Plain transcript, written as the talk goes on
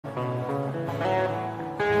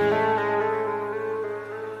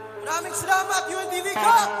salamat, UNTV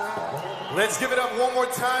Cup! Let's give it up one more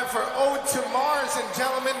time for Ode to Mars. And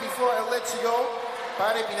gentlemen, before I let you go,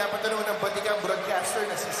 pare, pinapatanong ng batikang broadcaster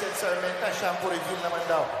na si Sid Sarmenta, shampoo review naman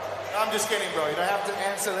daw. I'm just kidding, bro. You don't have to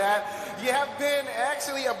answer that. You have been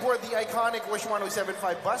actually aboard the iconic Wish 1075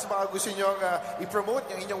 bus. Baka gusto nyo i-promote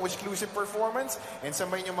yung inyong Wishclusive performance and sa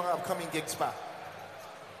may inyong mga upcoming gigs pa.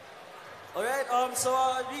 Alright, so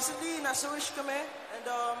recently, nasa Wish kami. And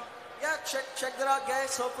yeah, check that out,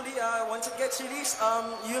 guys. Hopefully, once it gets released,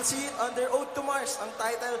 you'll see it under Ode to Mars. Ang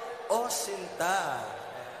title, O Sinta.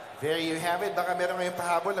 There you have it. Baka meron ngayong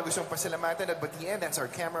pahabol na gustong pasalamatan at batiin. That's our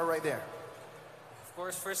camera right there. Of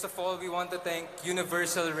course, first of all, we want to thank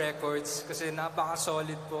Universal Records kasi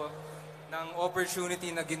napaka-solid po ng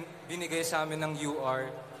opportunity na binigay sa amin ng UR.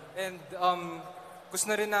 And gusto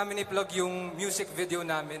na rin namin i-plug yung music video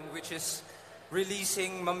namin, which is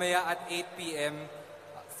releasing mamaya at 8 p.m.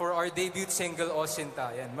 for our debut single, O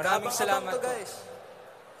Sinta. Yan. Maraming salamat po. Guys.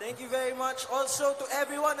 Thank you very much. Also, to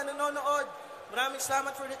everyone na nanonood, maraming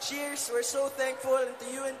salamat for the cheers. We're so thankful. And to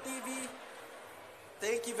UNTV,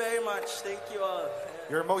 thank you very much. Thank you all.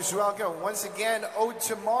 You're most welcome. Once again, Ode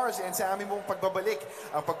to Mars. And sa aming mong pagbabalik,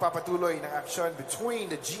 ang pagpapatuloy ng aksyon between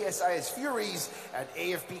the GSIS Furies at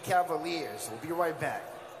AFP Cavaliers. We'll be right back.